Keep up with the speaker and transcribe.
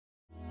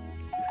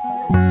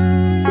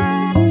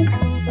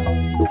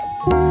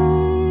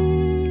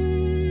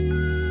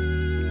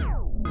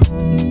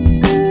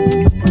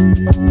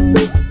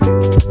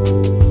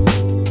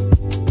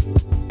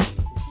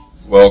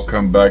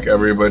Welcome back,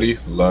 everybody.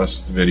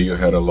 Last video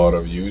had a lot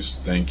of views.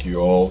 Thank you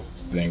all.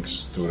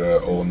 Thanks to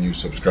all new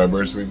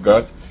subscribers we've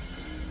got.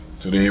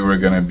 Today we're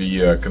going to be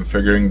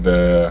configuring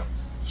the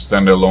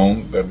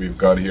standalone that we've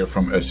got here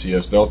from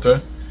SCS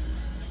Delta.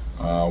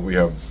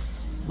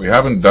 We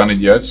haven't done it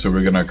yet, so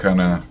we're going to kind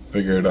of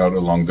figure it out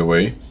along the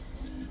way.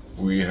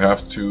 We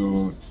have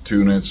to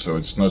tune it so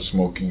it's not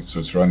smoking, so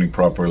it's running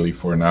properly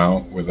for now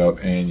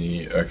without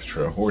any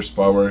extra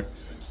horsepower.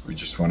 We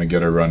just want to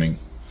get it running.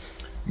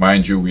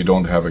 Mind you, we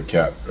don't have a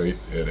cat, right?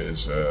 It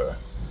is a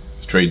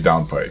straight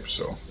down pipe.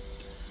 So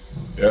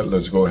yeah,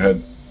 let's go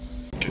ahead.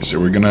 Okay, so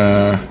we're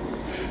gonna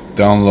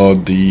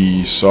download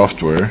the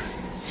software.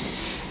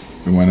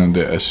 We went on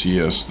the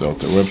SCS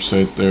Delta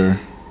website there.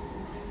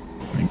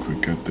 I think we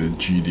got the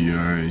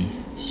GDI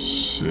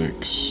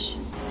 6.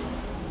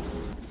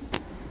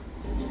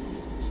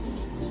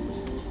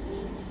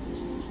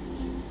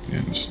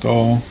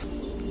 Install.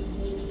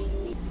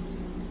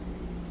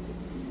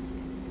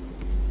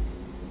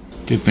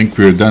 Okay, I think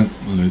we're done.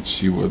 Let's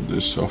see what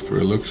this software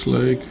looks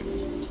like.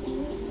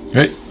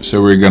 Okay,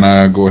 so we're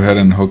gonna go ahead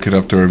and hook it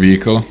up to our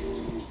vehicle.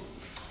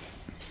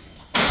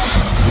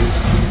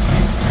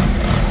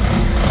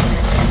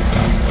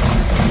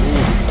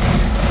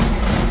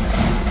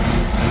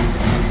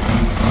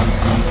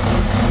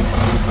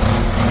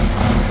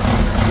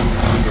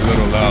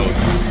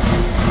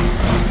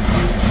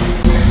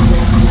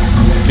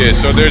 Okay,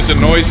 so there's a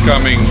noise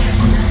coming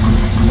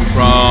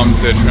from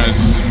the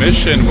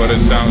transmission, what it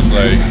sounds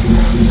like.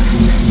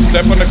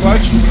 Step on the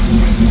clutch,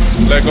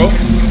 let go.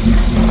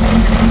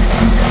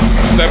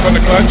 Step on the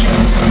clutch.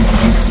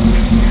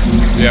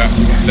 Yeah,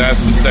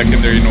 that's the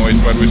secondary noise,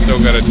 but we still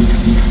gotta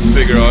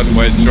figure out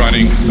why it's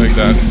running like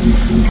that.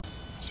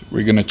 So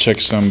we're gonna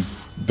check some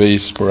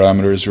base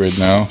parameters right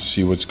now,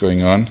 see what's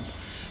going on.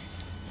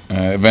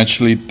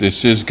 Eventually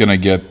this is gonna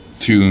get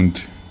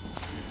tuned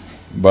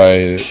by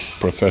a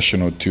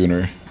professional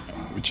tuner.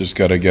 We just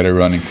gotta get it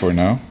running for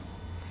now.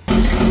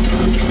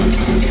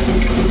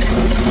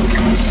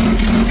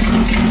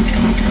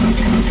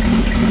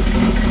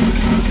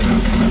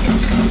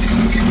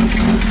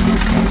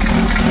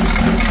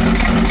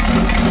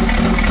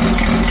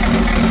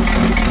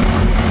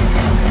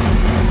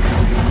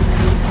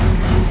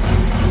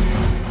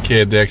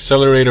 Okay, the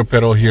accelerator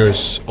pedal here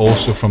is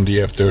also from the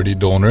F30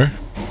 donor,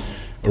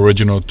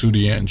 original to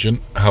the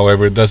engine.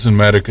 However, it doesn't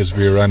matter because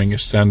we're running a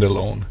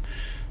standalone,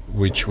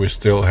 which we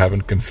still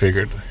haven't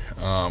configured.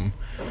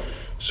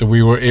 So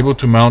we were able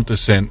to mount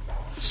this in.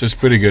 This is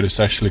pretty good.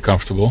 It's actually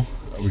comfortable.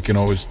 We can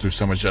always do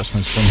some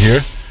adjustments from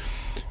here.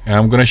 And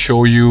I'm gonna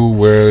show you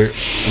where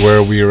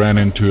we ran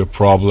into a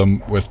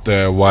problem with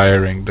the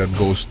wiring that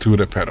goes to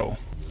the pedal.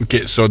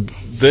 Okay, so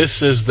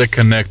this is the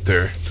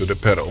connector to the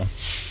pedal.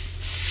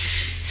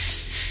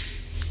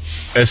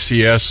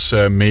 SCS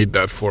made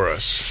that for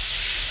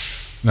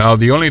us. Now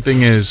the only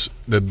thing is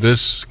that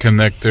this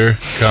connector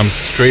comes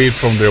straight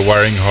from their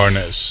wiring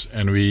harness,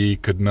 and we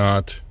could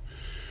not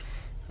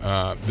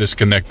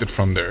disconnect it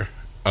from there.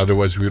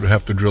 Otherwise we would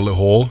have to drill a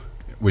hole,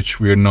 which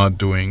we're not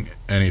doing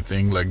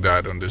anything like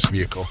that on this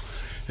vehicle.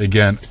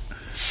 Again,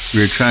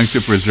 we're trying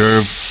to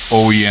preserve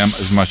OEM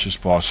as much as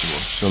possible.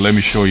 So let me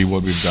show you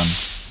what we've done.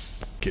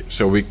 Okay,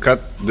 so we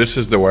cut, this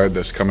is the wire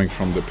that's coming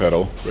from the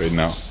pedal right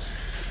now.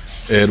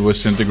 It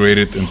was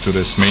integrated into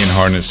this main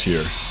harness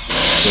here.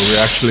 So we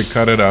actually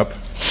cut it up,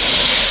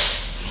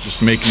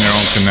 just making our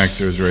own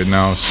connectors right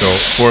now. So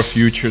for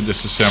future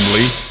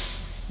disassembly,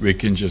 we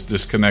can just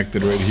disconnect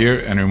it right here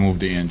and remove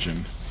the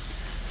engine.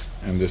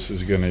 And this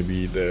is gonna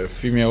be the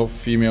female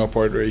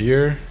part right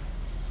here.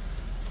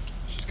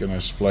 Just gonna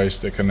splice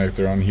the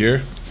connector on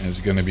here, and it's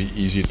gonna be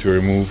easy to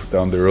remove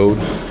down the road.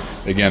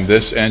 Again,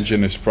 this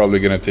engine is probably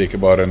gonna take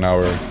about an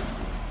hour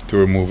to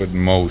remove at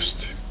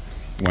most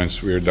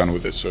once we're done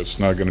with it. So it's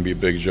not gonna be a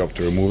big job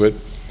to remove it.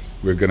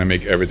 We're gonna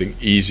make everything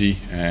easy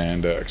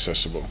and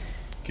accessible.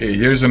 Okay,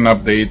 here's an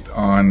update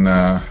on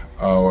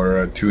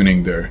our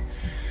tuning there.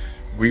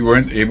 We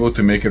weren't able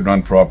to make it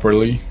run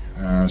properly,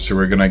 so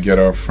we're gonna get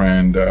our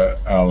friend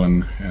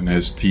Alan and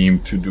his team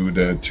to do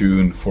the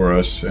tune for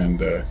us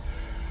and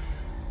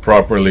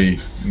properly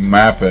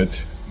map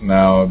it.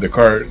 Now the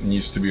car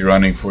needs to be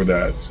running for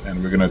that,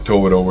 and we're gonna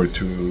tow it over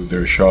to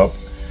their shop,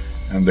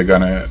 and they're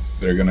gonna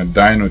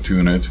dyno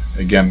tune it.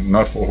 Again,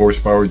 not for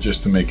horsepower,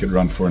 just to make it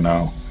run for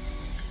now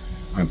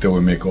until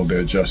we make all the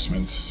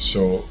adjustments.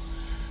 So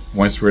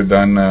once we're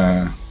done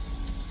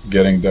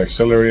getting the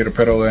accelerator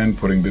pedal in,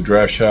 putting the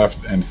drive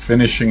shaft, and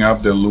finishing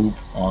up the loop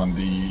on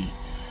the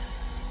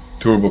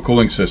turbo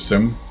cooling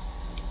system,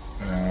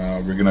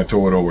 we're gonna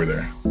tow it over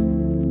there.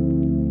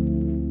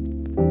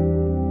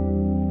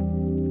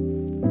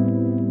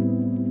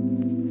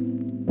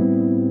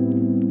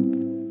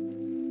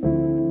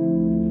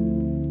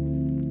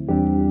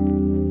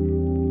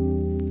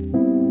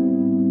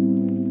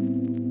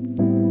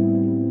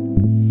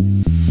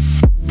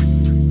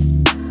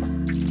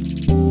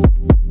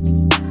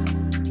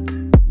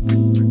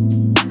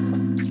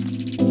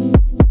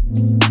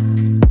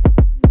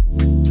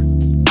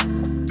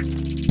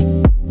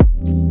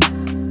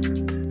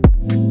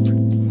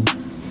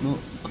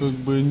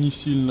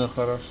 сильно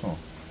хорошо.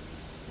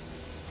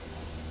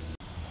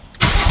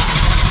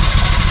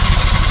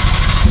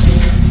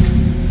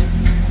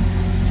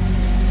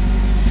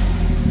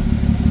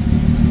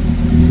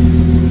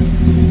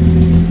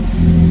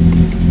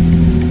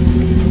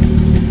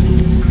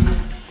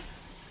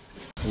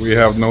 We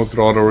have no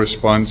throttle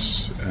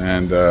response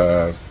and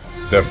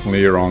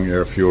definitely wrong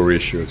air fuel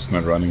ratio. It's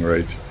not running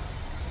right.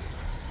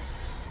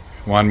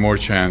 One more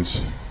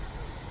chance.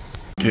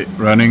 Okay,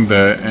 running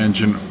the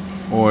engine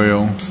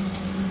oil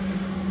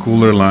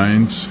cooler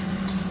lines.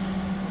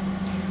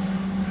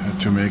 Had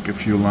to make a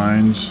few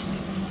lines.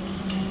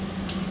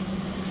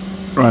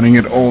 Running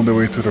it all the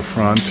way to the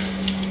front.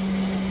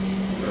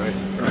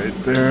 Right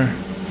there.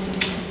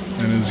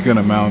 And it's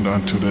gonna mount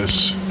onto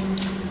this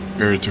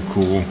air to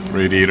cool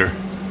radiator.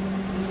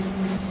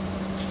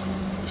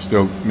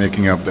 Still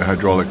making up the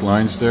hydraulic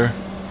lines there.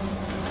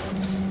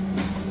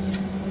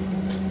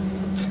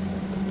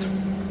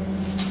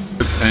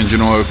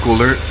 Engine oil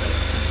cooler,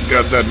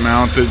 got that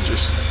mounted,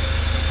 just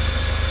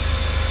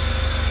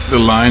the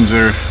lines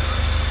are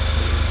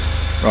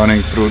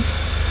running through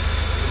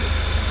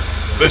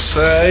this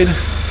side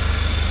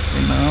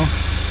for now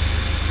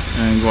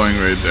and going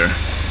right there.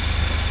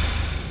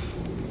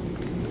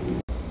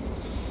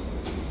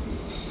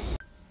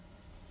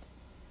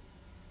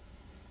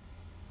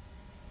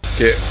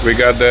 Okay, we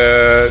got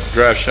the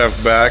drive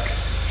shaft back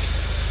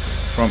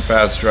from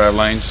past drive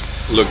lines.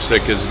 Looks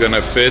like it's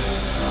gonna fit.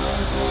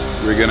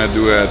 We're gonna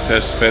do a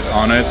test fit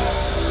on it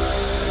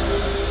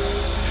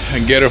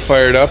and get it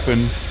fired up,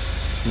 and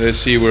let's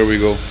see where we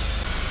go.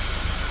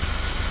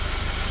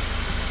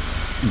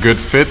 Good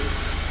fit.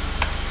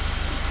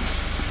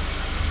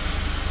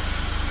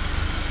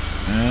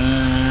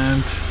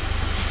 And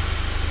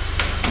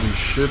we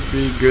should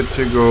be good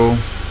to go.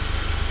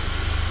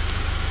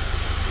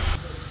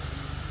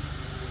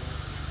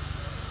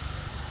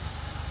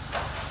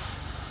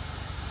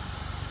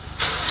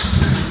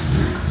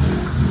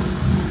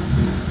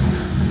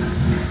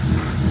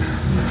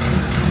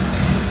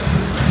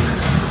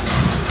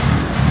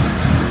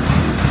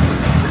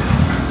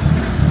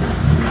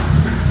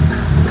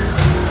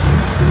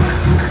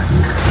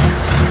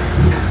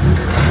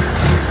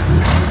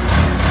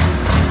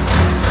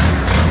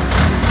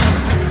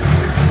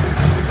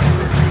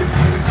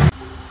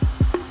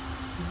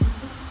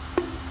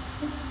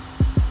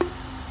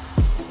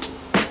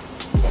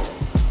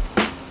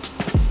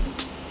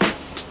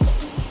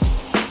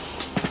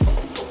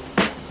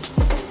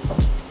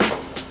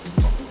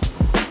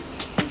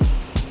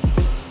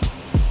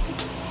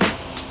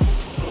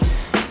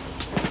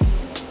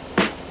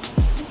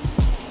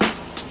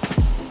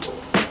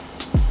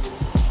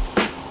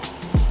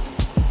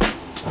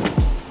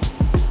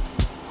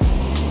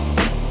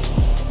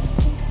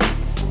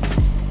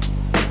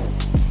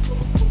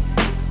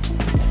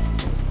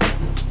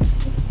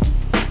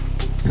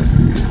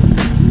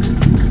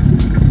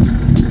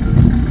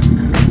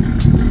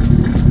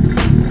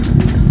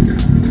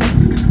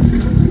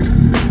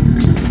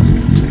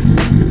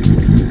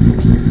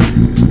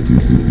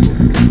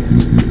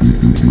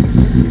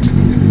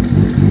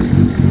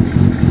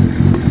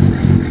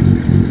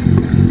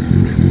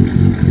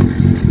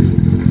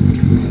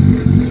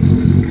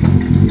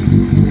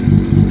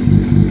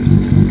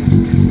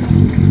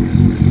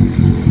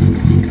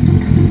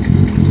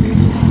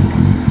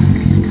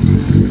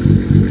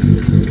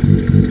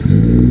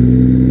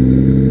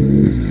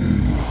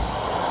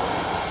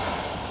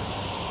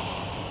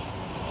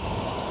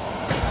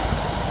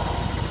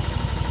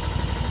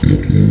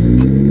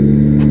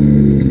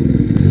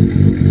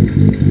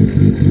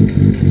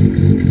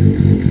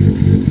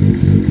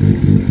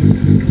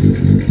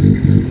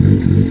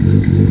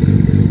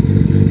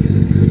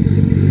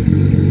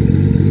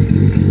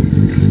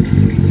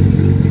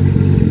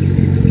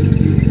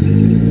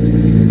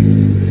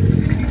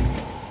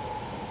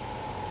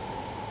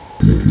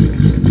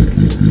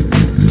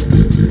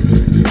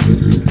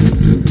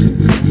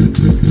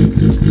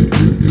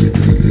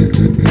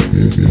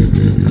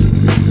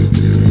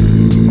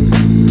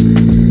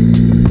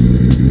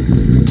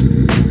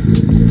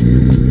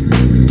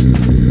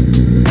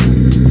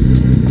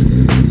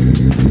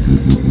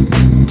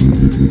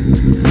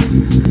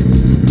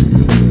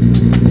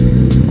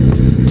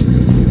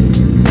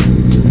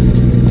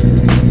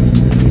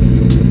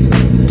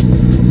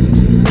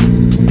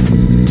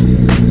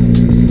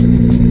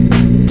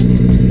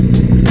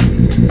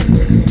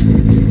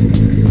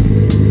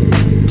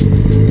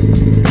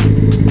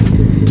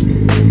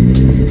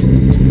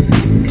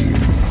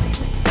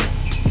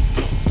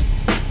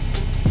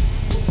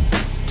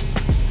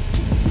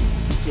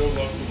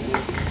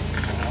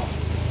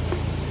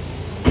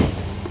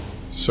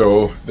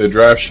 So the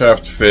drive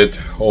shaft fit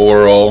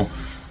overall,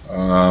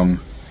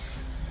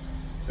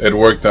 it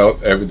worked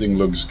out. Everything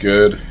looks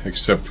good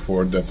except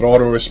for the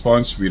throttle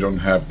response. We don't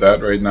have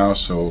that right now,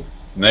 so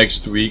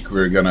next week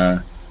we're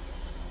gonna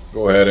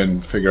go ahead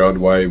and figure out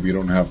why we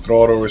don't have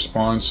throttle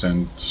response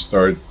and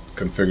start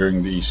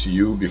configuring the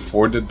ECU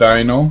before the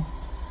dyno.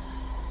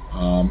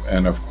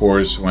 And of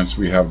course, once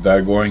we have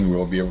that going,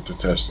 we'll be able to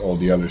test all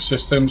the other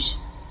systems.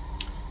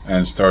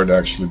 and start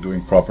actually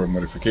doing proper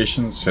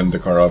modifications, send the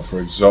car out for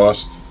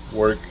exhaust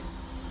work,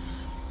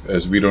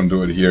 as we don't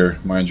do it here.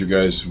 Mind you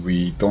guys,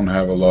 we don't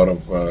have a lot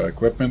of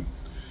equipment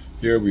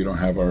here. We don't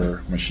have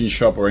our machine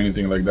shop or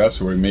anything like that,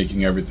 so we're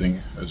making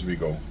everything as we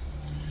go.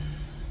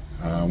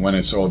 When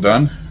it's all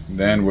done,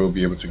 then we'll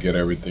be able to get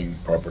everything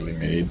properly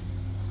made.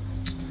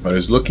 But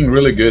it's looking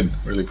really good,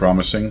 really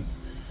promising.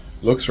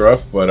 Looks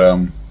rough, but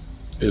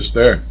it's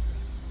there.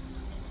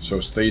 So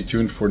stay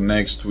tuned for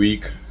next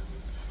week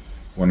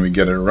when we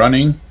get it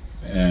running,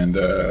 and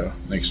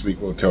next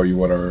week we'll tell you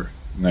what our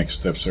next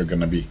steps are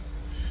going to be.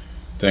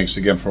 Thanks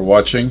again for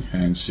watching,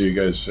 and see you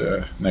guys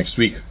next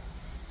week.